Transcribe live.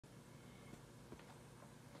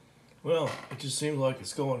Well, it just seems like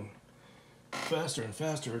it's going faster and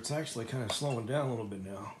faster. It's actually kind of slowing down a little bit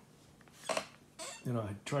now. You know,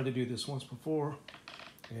 I tried to do this once before,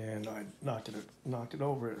 and I knocked it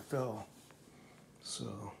over. It fell.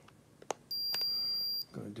 So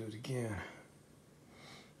I'm gonna do it again.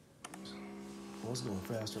 It was going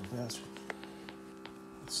faster and faster.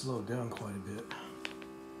 It slowed down quite a bit.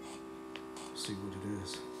 Let's see what it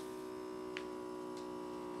is.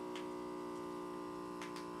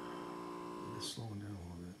 It's slowing down a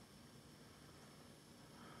little bit.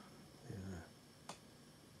 Yeah.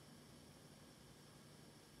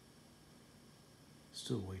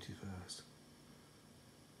 Still way too fast.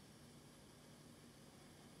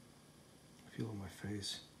 I feel on my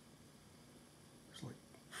face. There's like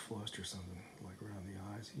flushed or something, like around the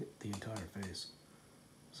eyes, the entire face.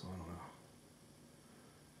 So I don't know.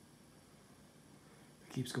 If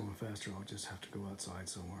it keeps going faster, I'll just have to go outside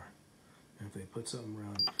somewhere. And if they put something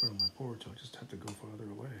around in front of my porch, I'll just have to go farther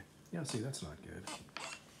away. Yeah, see, that's not good.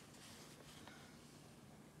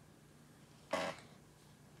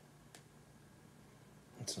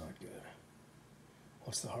 That's not good.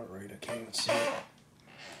 What's the heart rate? I can't even see it.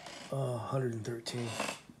 113.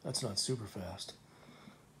 That's not super fast.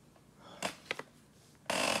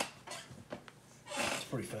 It's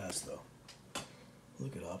pretty fast, though.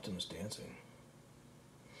 Look at Optimus dancing.